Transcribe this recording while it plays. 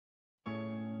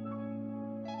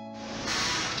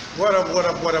What up, what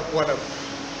up, what up, what up?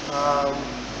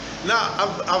 Now,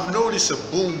 I've noticed a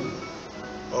boom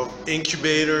of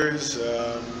incubators,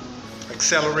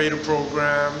 accelerator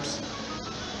programs,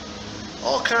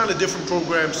 all kind of different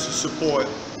programs to support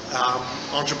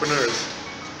entrepreneurs.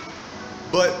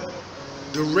 But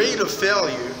the rate of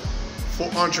failure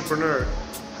for entrepreneurs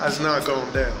has not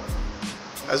gone down.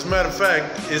 As a matter of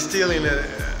fact, it's still in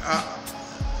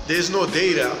there's no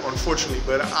data, unfortunately,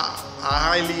 but I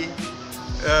highly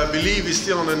believe it's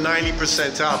still on the 90th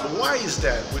percentile. But why is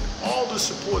that? With all the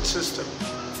support system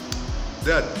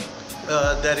that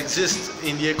exists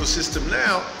in the ecosystem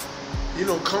now, you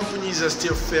know, companies are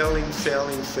still failing.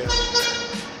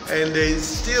 And it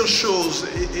still shows,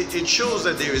 it shows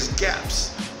that there is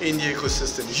gaps in the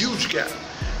ecosystem, huge gap.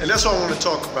 And that's what I want to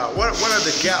talk about. What are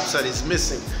the gaps that is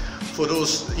missing for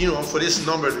those, you know, for this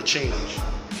number to change?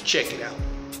 Check it out.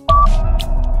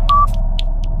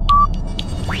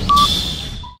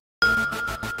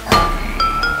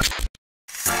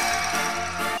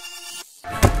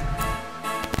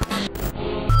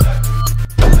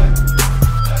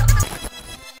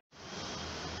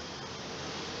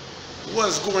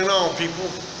 What's going on, people?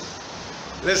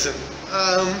 Listen,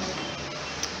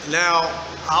 now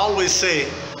I always say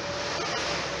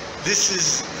this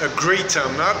is a great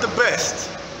time, not the best,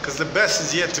 because the best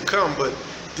is yet to come, but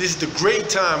this is the great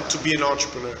time to be an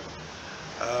entrepreneur.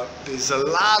 There's a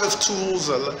lot of tools,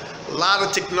 a lot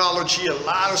of technology, a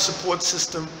lot of support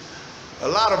system, a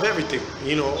lot of everything,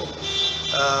 you know,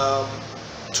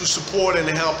 to support and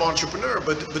help entrepreneurs,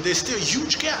 but there's still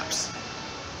huge gaps.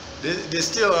 There's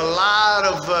still a lot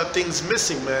of things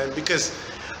missing, man, because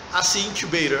I see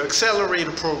incubator,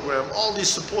 accelerator program, all these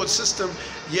support system,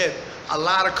 yet a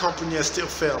lot of companies are still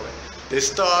failing. They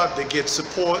start, they get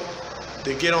support,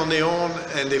 they get on their own,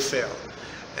 and they fail.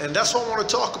 And that's what I want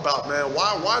to talk about, man.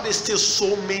 Why there's still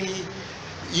so many,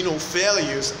 you know,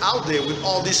 failures out there with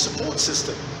all this support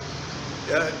system?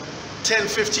 10,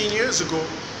 15 years ago,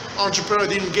 entrepreneur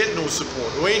didn't get no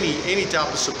support or any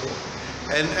type of support.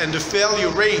 And the failure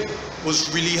rate was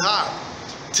really high.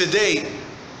 Today,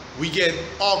 we get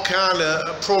all kind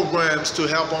of programs to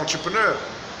help entrepreneurs,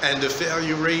 and the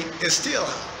failure rate is still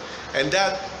high. And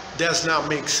that does not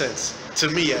make sense, to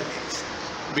me at least.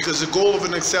 Because the goal of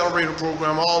an accelerator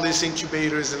program, all these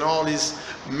incubators and all these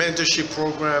mentorship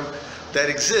programs that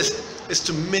exist, is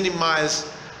to minimize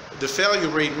the failure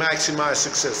rate, maximize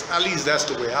success. At least that's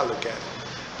the way I look at it.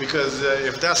 Because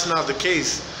if that's not the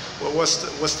case, well, what's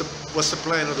the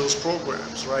plan of those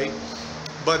programs, right?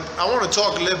 But I want to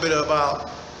talk a little bit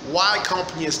about why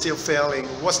companies are still failing.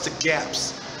 What's the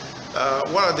gaps?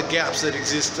 What are the gaps that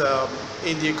exist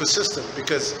in the ecosystem?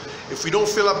 Because if we don't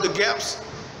fill up the gaps,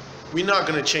 we're not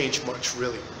going to change much,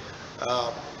 really.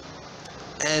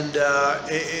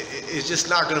 It's just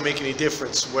not going to make any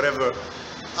difference. Whatever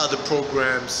other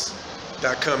programs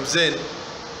that comes in,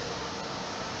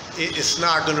 it's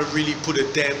not going to really put a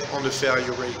dent on the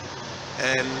failure rate.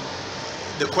 And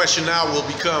the question now will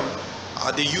become,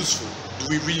 are they useful? Do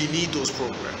we really need those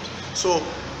programs? So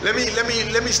let me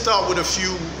start with a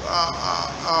few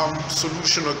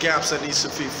solution or gaps that needs to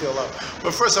be filled up.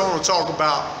 But first I want to talk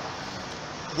about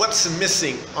what's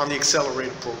missing on the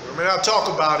accelerator program. And I'll talk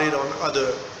about it on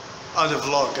other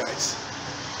vlog guys.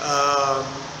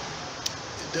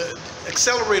 The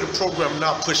accelerator program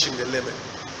not pushing the limit.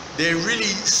 They're really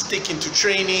sticking to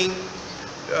training.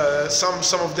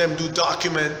 Some of them do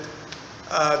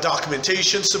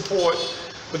documentation support,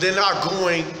 but they're not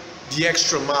going the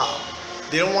extra mile.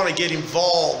 They don't want to get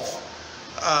involved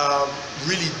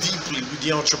really deeply with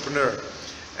the entrepreneur.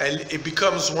 And it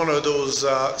becomes one of those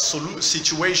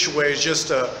situations where it's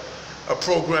just a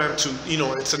program to, you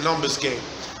know, it's a numbers game.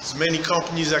 There's many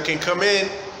companies that can come in.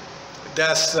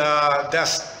 That's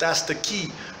the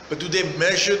key. But do they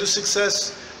measure the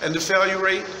success and the failure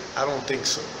rate? I don't think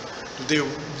so. Do they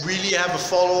really have a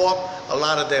follow-up? A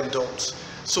lot of them don't.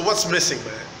 So what's missing,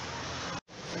 man?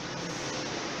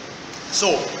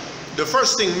 So the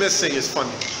first thing missing is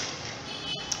funding.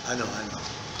 I know.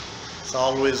 It's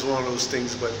always one of those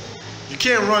things, but you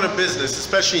can't run a business,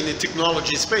 especially in the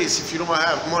technology space, if you don't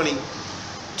have money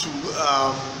to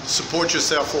support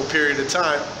yourself for a period of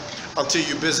time until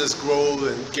your business grows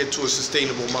and get to a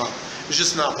sustainable model. It's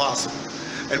just not possible.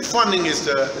 And funding is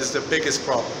the biggest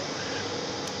problem.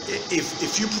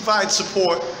 If you provide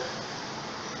support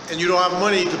and you don't have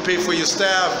money to pay for your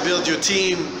staff, build your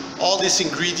team, all this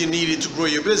ingredient needed to grow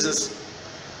your business,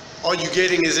 all you're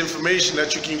getting is information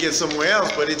that you can get somewhere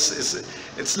else, but it's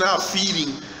not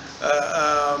feeding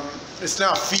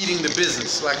the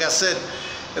business. Like I said,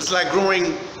 it's like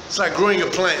growing a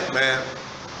plant, man.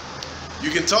 You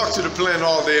can talk to the plant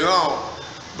all day long,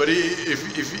 But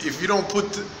if you don't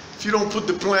put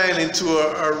the plant into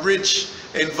a rich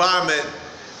environment,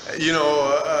 you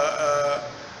know,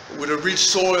 with a rich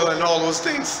soil and all those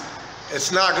things,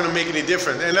 it's not going to make any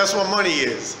difference. And that's what money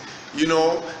is. You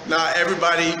know, not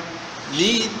everybody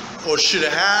need or should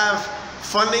have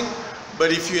funding,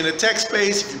 but if you're in a tech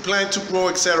space, if you plan to grow,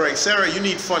 etc., you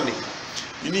need funding.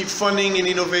 You need funding and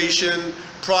innovation,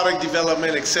 product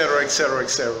development, etc.,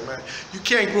 man. You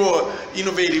can't grow an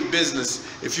innovative business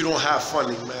if you don't have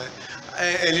funding, man.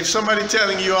 And if somebody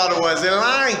telling you otherwise, they're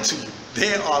lying to you.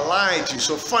 They are lying to you.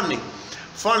 So funding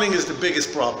is the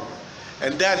biggest problem,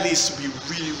 and that needs to be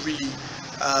really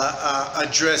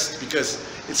addressed, because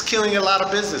it's killing a lot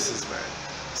of businesses, man.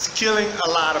 It's killing a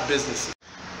lot of businesses.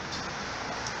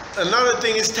 Another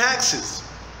thing is taxes.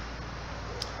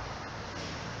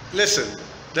 Listen,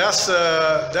 that's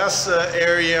an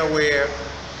area where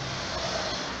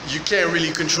you can't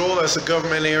really control. That's a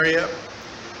government area,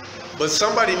 but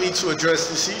somebody needs to address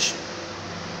this issue.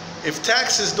 If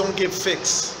taxes don't get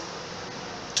fixed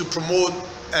to promote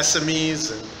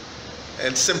SMEs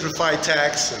and simplify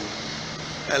tax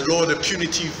and lower the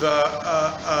punitive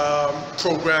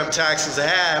program taxes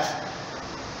have,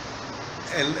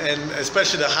 and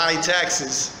especially the high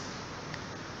taxes,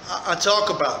 I talk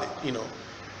about it, you know.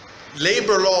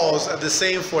 Labor laws are the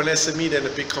same for an SME than a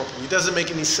big company. It doesn't make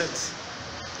any sense.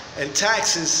 And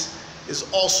taxes is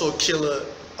also a killer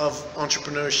of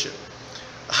entrepreneurship.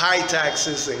 High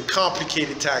taxes and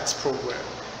complicated tax program.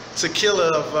 It's a killer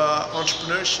of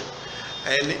entrepreneurship.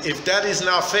 And if that is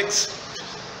not fixed,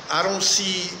 I don't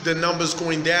see the numbers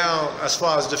going down as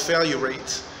far as the failure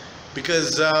rates,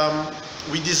 because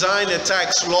we designed a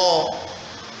tax law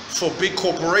for big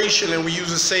corporations and we use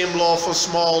the same law for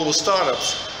small or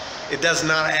startups. It does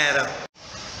not add up.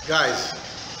 Guys,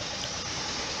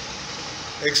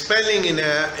 expanding in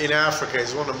Africa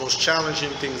is one of the most challenging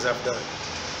things I've done.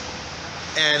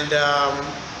 And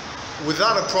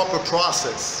without a proper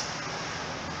process,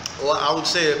 or I would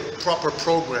say a proper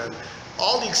program,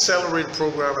 all the accelerator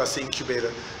program as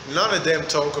incubator, none of them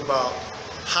talk about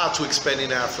how to expand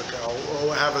in Africa,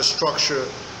 or have a structure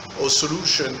or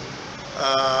solution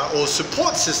or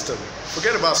support system.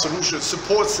 Forget about solution,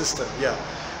 support system, yeah.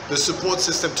 The support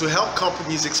system to help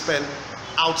companies expand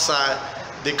outside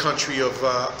the country of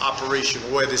operation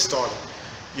where they started,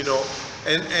 you know.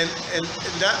 And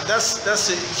that's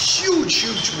a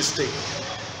huge mistake,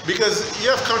 because you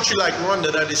have country like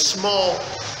Rwanda that is small.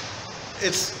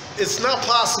 It's not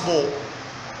possible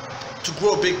to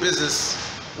grow a big business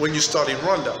when you start in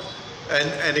Rwanda,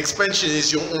 and expansion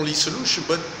is your only solution,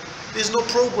 but there's no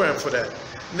program for that.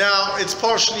 Now, it's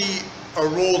partially a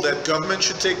role that government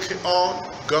should take on.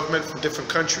 Government from different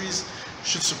countries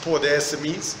should support the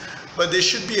SMEs, but there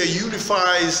should be a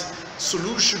unified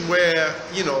solution where,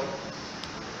 you know,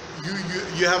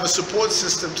 you have a support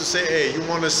system to say, hey, you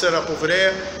want to set up over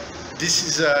there, this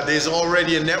is there's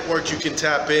already a network you can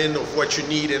tap in of what you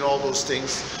need and all those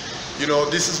things. You know,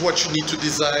 this is what you need to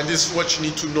design, this is what you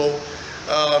need to know.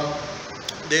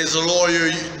 There's a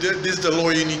lawyer, this is the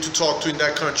lawyer you need to talk to in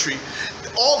that country.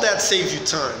 All that saves you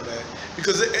time, man.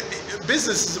 Because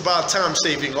business is about time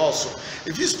saving also.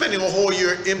 If you're spending a whole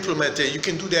year implementing, you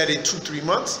can do that in 2-3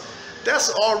 months.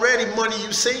 That's already money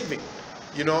you're saving.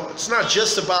 You know, it's not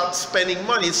just about spending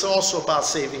money, it's also about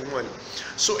saving money.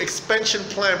 So expansion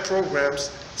plan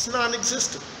programs, it's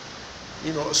non-existent.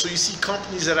 You know, so you see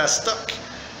companies that are stuck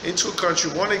into a country,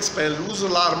 want to expand, lose a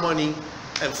lot of money,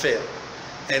 and fail.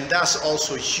 And that's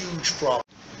also a huge problem.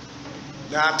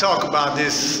 Now, I talk about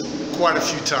this quite a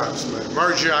few times, man.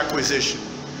 Merger acquisition.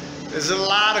 There's a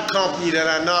lot of companies that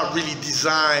are not really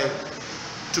designed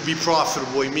to be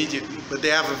profitable immediately, but they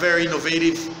have a very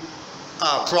innovative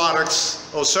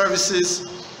products or services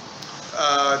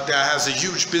that has a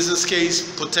huge business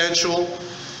case potential,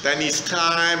 that needs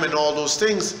time and all those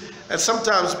things. And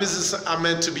sometimes businesses are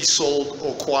meant to be sold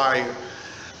or acquired,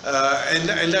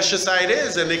 and that's just how it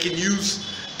is. And they can use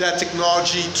that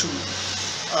technology to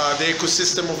the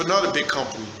ecosystem of another big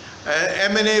company.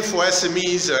 M&A for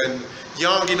SMEs and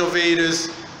young innovators,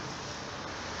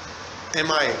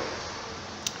 MIA,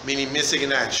 meaning missing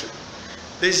in action.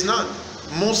 There's none.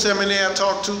 Most M&A I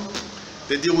talk to,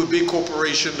 they deal with big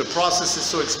corporations. The process is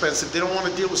so expensive, they don't want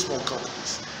to deal with small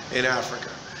companies in Africa.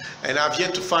 And I've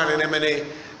yet to find an M&A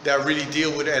that really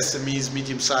deal with SMEs,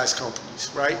 medium-sized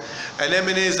companies, right? And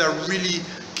M&As that really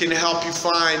can help you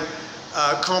find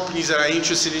companies that are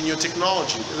interested in your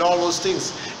technology and all those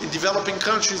things. In developing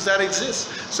countries that exist.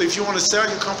 So if you want to sell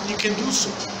your company, you can do so.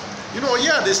 You know,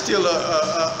 yeah, there's still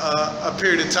a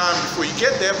period of time before you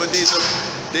get there, but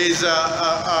there's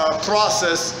a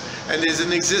process and there's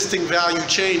an existing value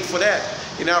chain for that.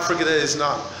 In Africa, there is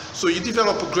none. So you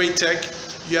develop a great tech,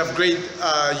 you have great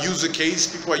user case,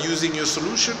 people are using your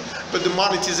solution, but the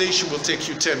monetization will take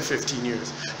you 10, 15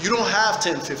 years. You don't have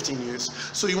 10, 15 years.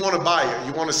 So you want a buyer,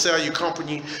 you want to sell your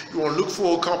company, you want to look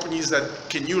for companies that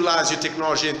can utilize your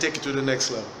technology and take it to the next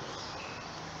level.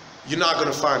 You're not going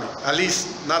to find it, at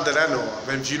least not that I know of.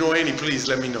 And if you know any, please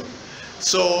let me know.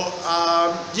 So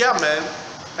yeah, man,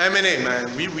 M&A,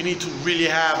 man, we need to really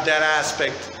have that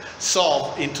aspect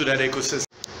solved into that ecosystem.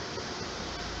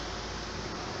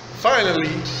 Finally,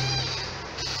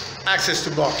 access to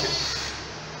market.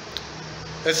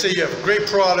 Let's say you have a great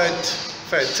product,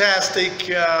 fantastic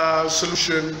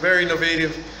solution, very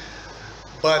innovative,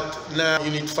 but now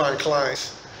you need to find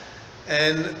clients.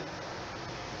 And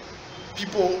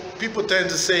people tend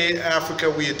to say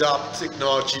Africa, we adopt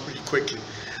technology pretty quickly.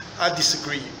 I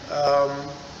disagree.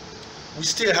 We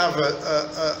still have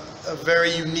a very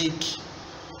unique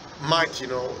mind, you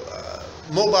know.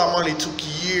 Mobile money took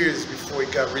years before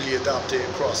it got really adopted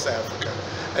across Africa.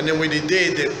 And then when they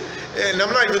did, and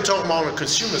I'm not even talking about on the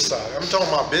consumer side, I'm talking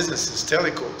about businesses,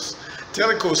 telecos.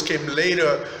 Telecos came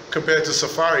later compared to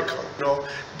Safaricom. You know,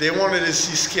 they wanted to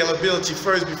see scalability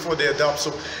first before they adopt.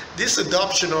 So this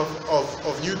adoption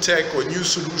of new tech or new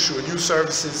solution or new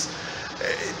services,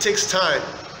 it takes time.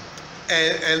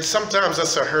 And sometimes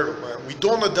that's a hurdle, man. We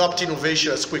don't adopt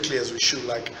innovation as quickly as we should,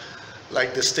 like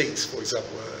the States, for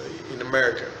example, in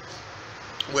America,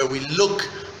 where we look,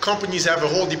 companies have a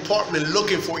whole department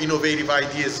looking for innovative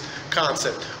ideas,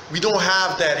 concept. We don't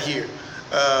have that here.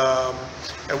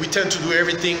 And we tend to do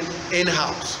everything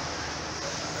in-house,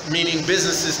 meaning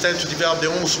businesses tend to develop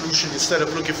their own solution instead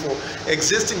of looking for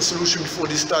existing solution before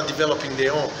they start developing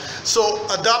their own. So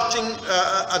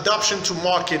adoption to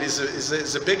market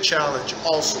is a big challenge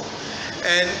also.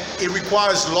 And it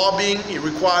requires lobbying, it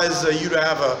requires you to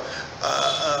have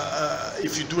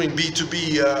if you're doing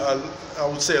B2B, I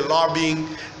would say a lobbying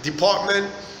department,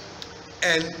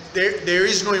 and there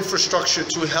is no infrastructure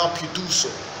to help you do so,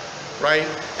 right?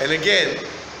 And again,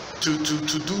 to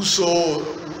do so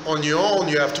on your own,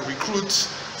 you have to recruit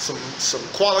some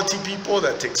quality people.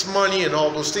 That takes money and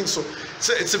all those things. So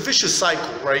it's a vicious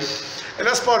cycle, right? And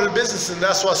that's part of the business, and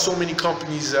that's why so many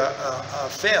companies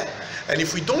fail. And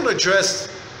if we don't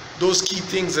address those key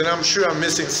things, and I'm sure I'm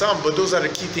missing some, but those are the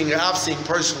key things I've seen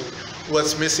personally,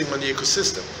 what's missing on the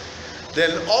ecosystem,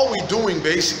 then all we're doing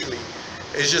basically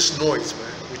is just noise,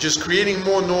 man. We're just creating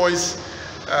more noise,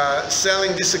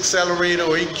 selling this accelerator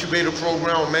or incubator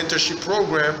program or mentorship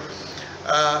program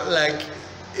like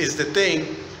is the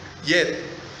thing, yet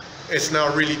it's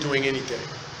not really doing anything.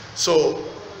 So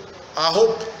I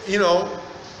hope, you know,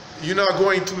 you're not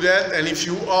going through that, and if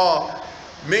you are,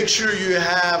 make sure you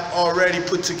have already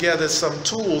put together some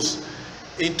tools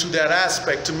into that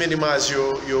aspect to minimize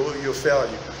your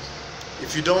failure.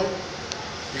 If you don't,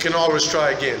 you can always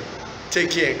try again. Take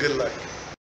care and good luck.